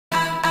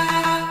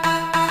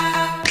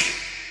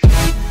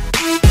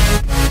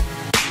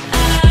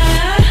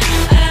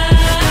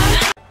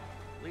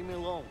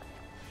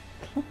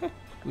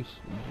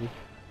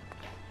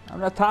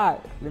not tired.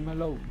 Leave me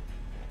alone.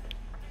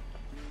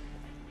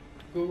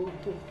 Go.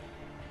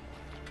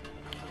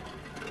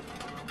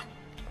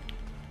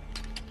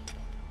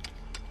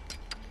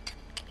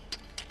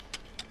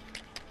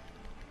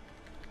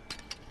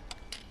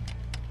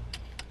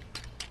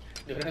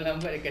 Dia orang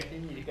lambat dekat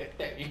sini, dekat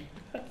tab ni.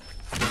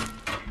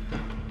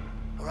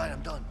 Alright,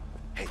 I'm done.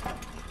 Hey,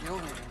 get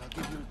over here and I'll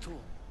give you the tool.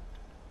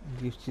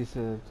 Give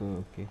chisel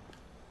tu, okay.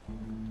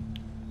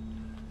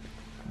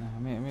 Nah,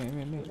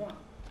 ambil. Tu.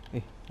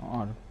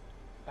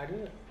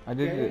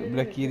 Ada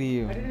belah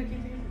kiri tu. Ada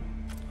kiri.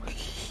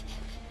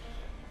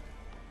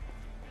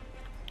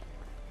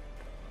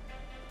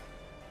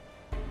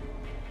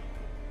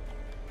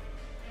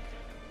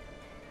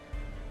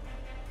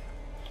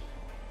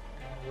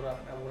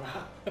 Nak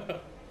borak.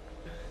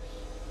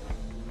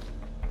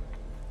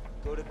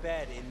 Go to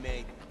bed,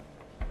 inmate.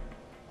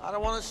 I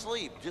don't want to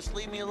sleep. Just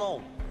leave me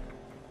alone.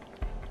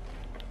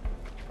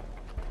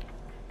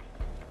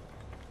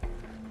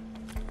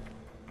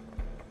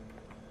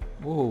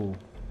 Oh.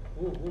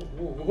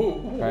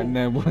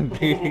 Kanan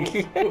bunting.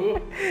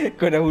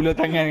 Kau dah hulur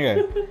tangan ke?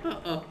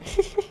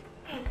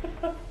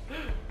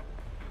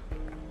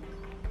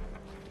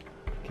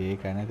 Okay,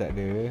 kanan tak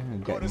ada.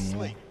 Go Dekat to ni.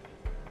 sleep.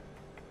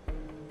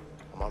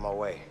 I'm on my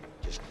way.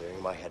 Just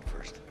clearing my head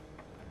first.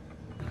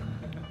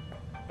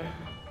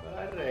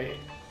 Alright.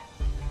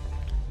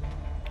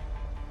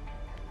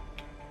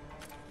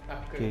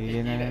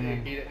 Okay, nak.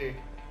 Kiri tak ada.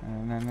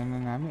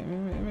 Nah,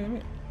 ambil.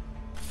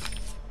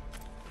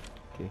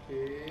 Okay.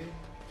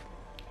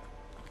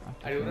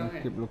 Ada orang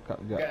kan? Keep look up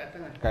sekejap. Dekat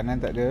datang kan? Kanan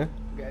tak ada.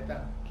 Dekat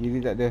datang. Kiri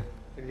tak ada.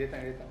 Dia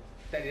datang.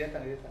 Tak, dia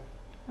datang.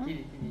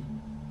 Kiri.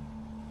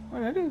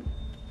 Mana ada?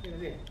 Dia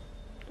ada.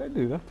 Tak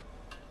ada lah.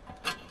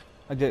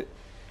 Ajak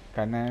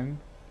kanan.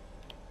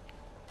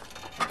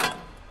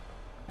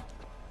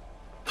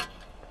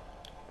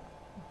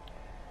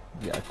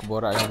 Ya, aku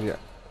borak kan sekejap.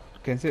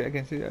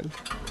 Cancel.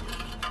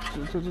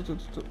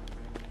 Tutup.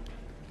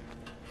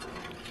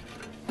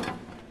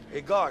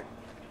 Hey, guard.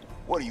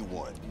 What do you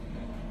want?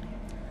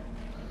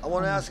 I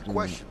want to ask a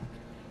question.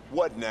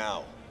 What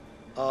now?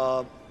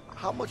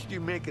 How much do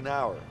you make an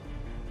hour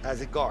as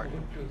a guard?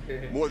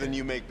 More than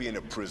you make being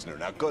a prisoner.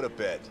 Now go to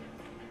bed.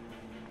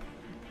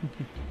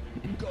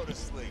 Go to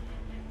sleep.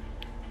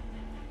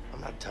 I'm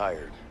not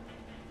tired.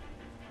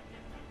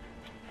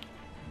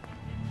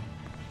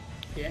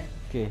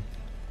 Okay.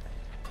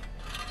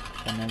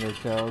 Kanan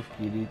kacau,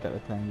 kiri tak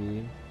datang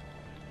lagi.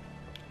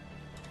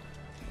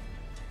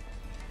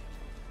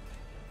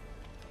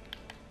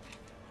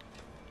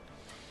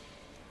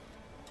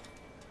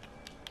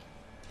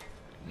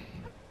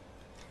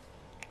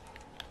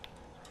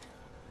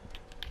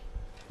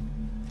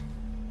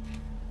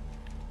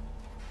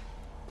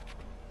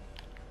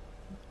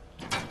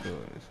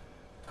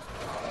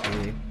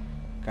 Okay.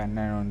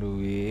 Kanan on the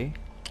way.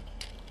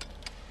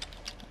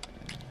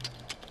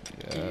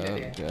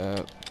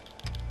 Sekejap.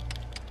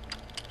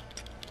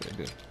 Tak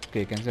ada.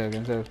 Okay,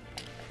 cancel.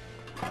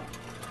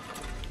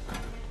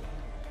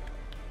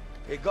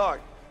 Hey, guard.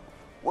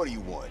 What do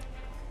you want?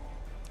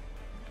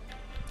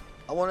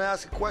 I want to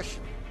ask a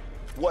question.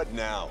 What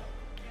now?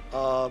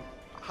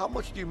 How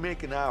much do you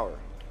make an hour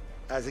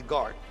as a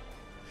guard?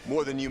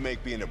 More than you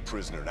make being a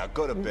prisoner. Now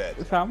go to bed.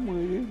 Sama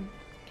je.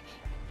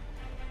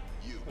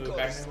 You go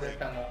to sleep.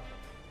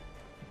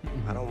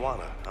 I don't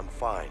wanna. I'm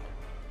fine.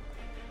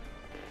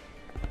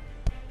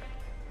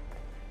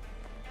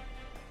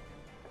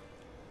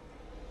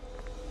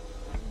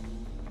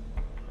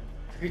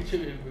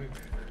 Kecil je gue.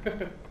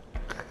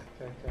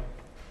 Cacau.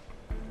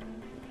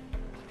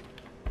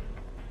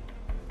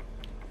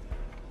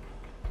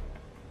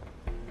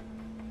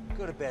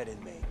 Go to bed,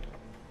 inmate.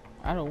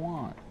 I don't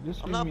want.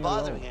 Just I'm leave not me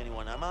bothering alone.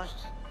 anyone, am I?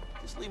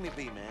 Just leave me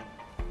be, man.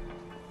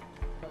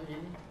 Kau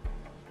gini.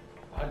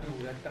 Aduh,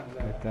 datang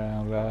pula.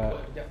 Datang pula.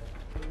 Buat sekejap.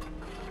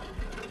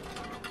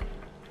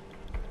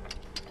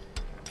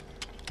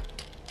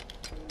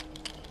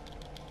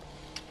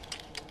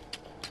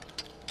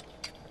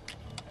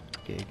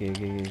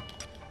 Okay.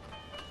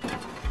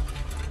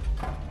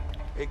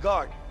 Hey,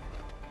 guard.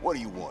 What do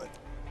you want?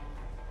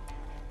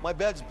 My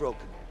bed's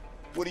broken.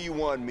 What do you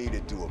want me to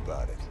do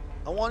about it?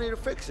 I want you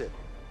to fix it.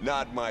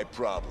 Not my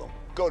problem.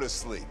 Go to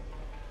sleep.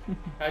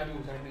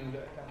 Aduh, sana pula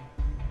datang.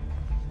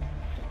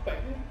 Cepat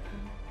je.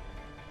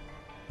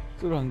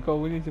 Surah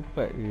kau ni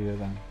cepat dia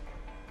datang.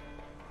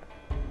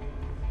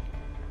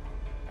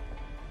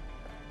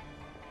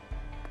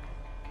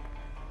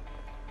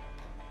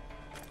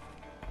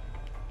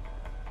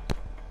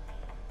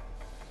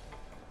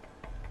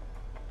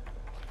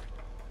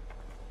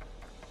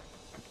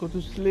 Go to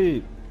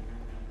sleep.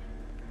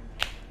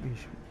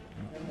 Ish.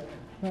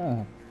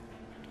 Ha.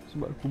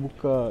 Sebab aku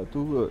buka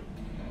tu kot.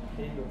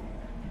 Tidur.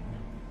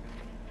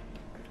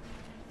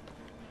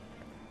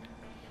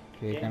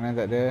 Okay, kanan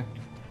tak ada.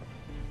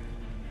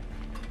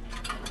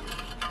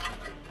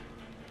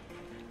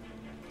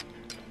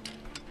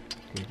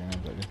 Okay, kanan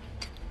tak ada.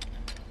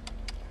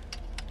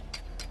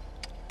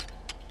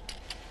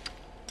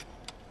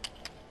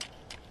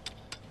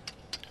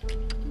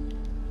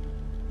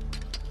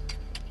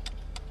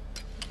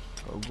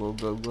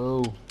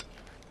 Go.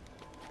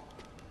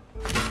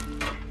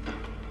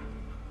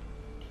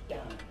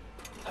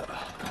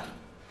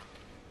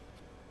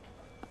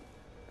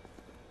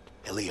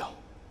 Hey, Leo.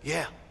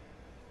 Yeah,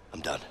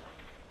 I'm done.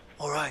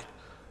 All right,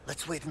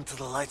 let's wait until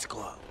the lights go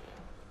out.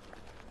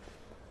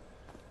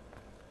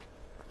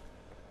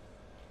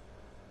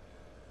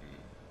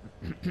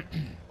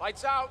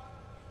 Lights out.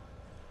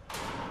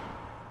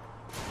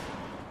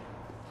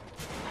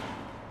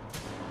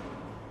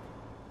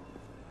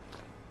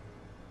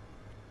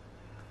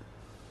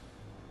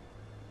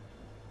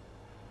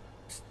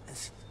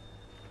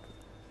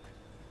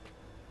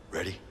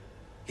 Ready?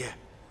 Yeah.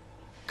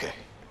 Okay.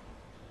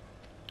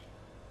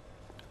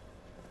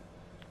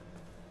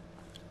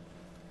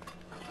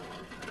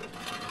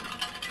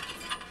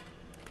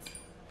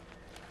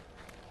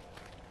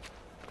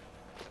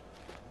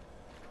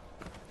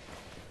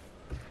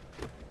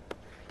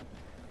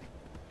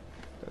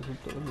 Tak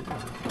tutup dulu.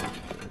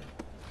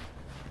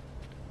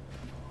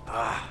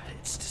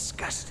 It's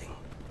disgusting.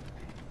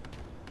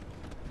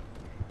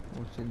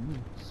 Oh, macam ni.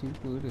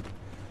 Silver dia.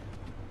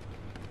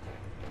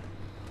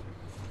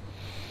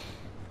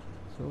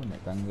 So,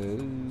 naik tangga.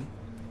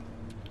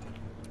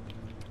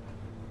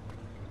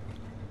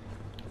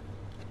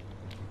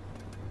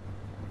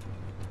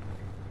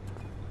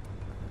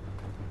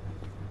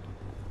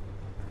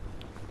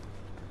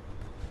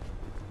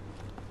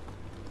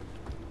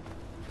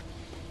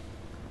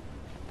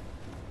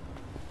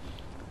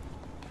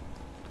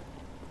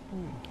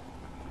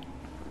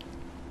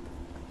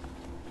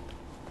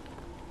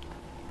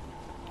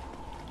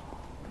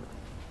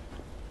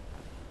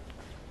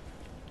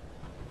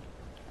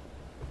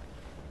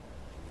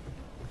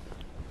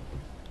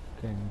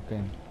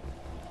 Kan.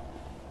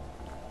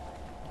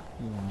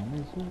 Di mana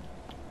tu?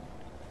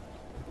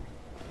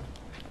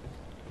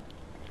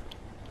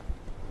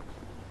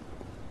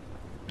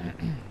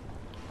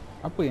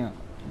 Apa yang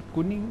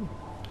kuning tu?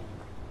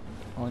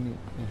 Oh ni,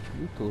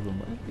 dia turun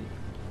balik.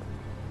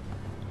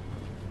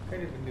 Kan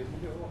ada benda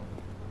tunjuk kau.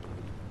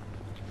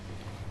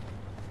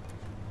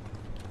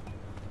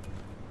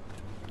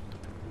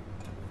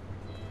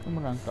 Kau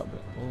merangkap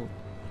dah. Oh.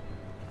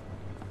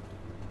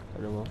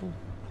 Tak ada apa-apa.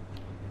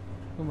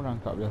 Kau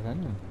merangkap dah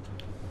sana.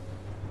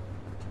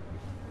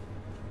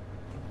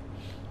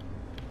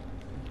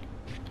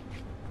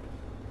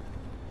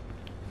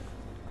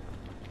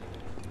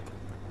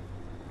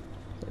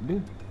 Tak ada.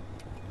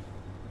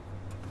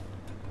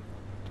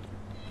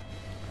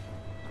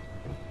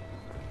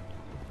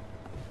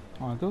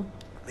 Tu.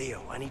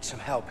 Leo, I need some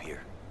help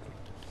here.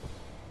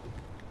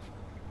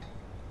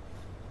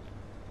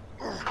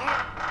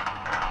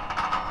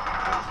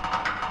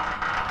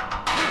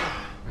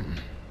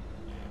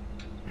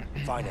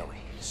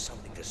 Finally,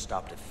 something to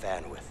stop the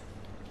fan with.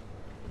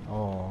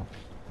 Oh.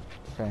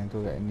 Fan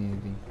tu kat ni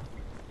ni.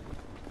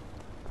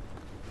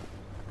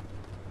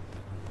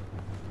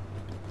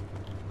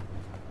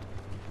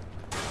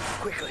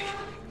 Quickly,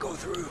 go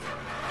through.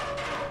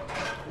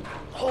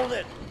 Hold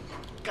it.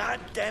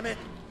 God damn it.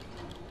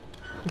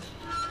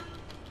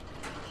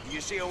 Do you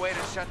see a way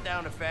to shut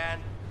down the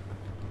fan?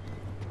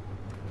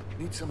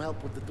 Need some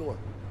help with the door.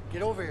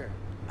 Get over here.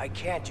 I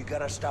can't. You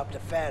gotta stop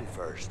the fan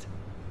first.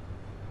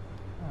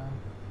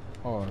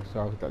 Oh,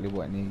 so aku tak boleh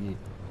buat ni lagi.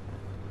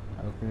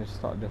 Aku kena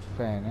start the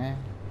fan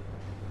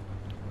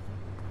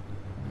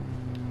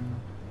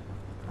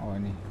Oh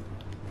ni.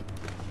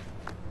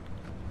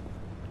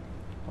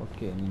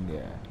 Okey, ni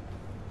dia.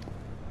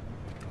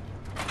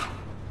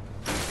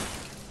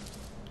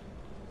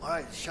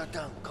 Alright, shut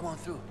down. Come on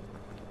through.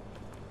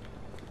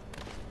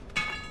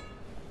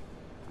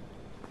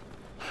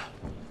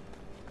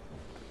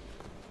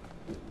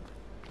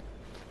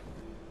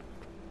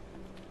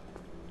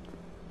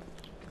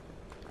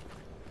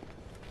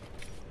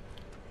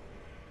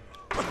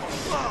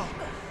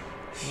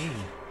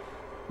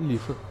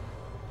 Lift ke?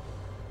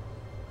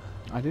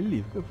 Ada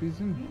lift ke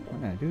prison?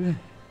 Mana ada?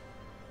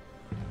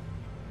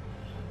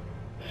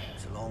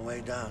 It's a long way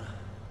down.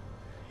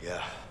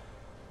 Yeah.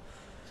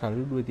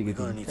 Selalu 2-3 We're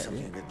gonna need tingkat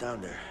something je. to get down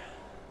there.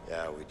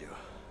 Yeah, we do.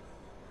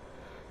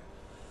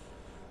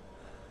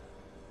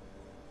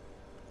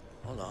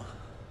 Hold on.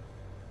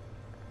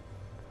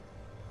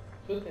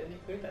 So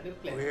technically tak ada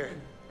plan. Over here.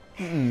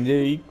 Dia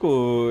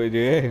ikut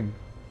je kan.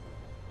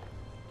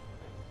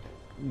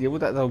 Dia pun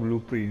tak tahu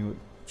blueprint.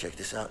 Check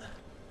this out.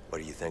 What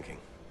are you thinking?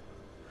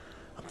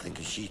 I'm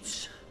thinking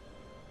sheets.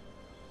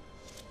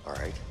 All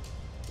right,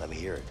 let me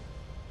hear it.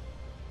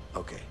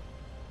 Okay.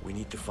 We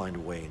need to find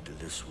a way into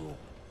this room.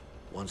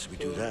 Once we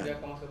do So, that, dia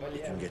akan masuk balik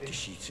we can lah, get the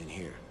nanti. sheets in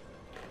here.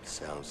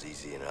 Sounds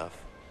easy enough.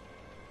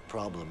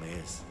 Problem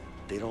is,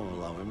 they don't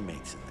allow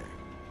inmates in there.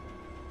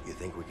 You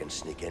think we can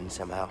sneak in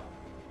somehow?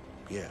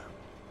 Yeah,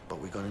 but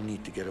we're gonna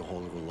need to get a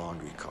hold of a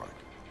laundry cart.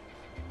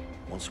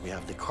 Once we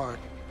have the cart,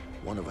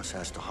 one of us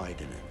has to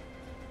hide in it.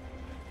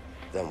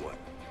 Then what?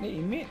 Ni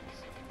inmates.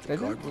 The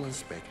Ada guard will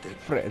inspect it.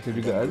 Fred tu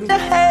juga tu.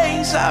 The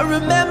haze, I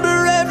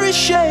remember every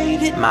shade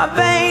hit my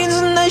veins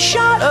and they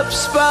shot up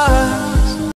sparks.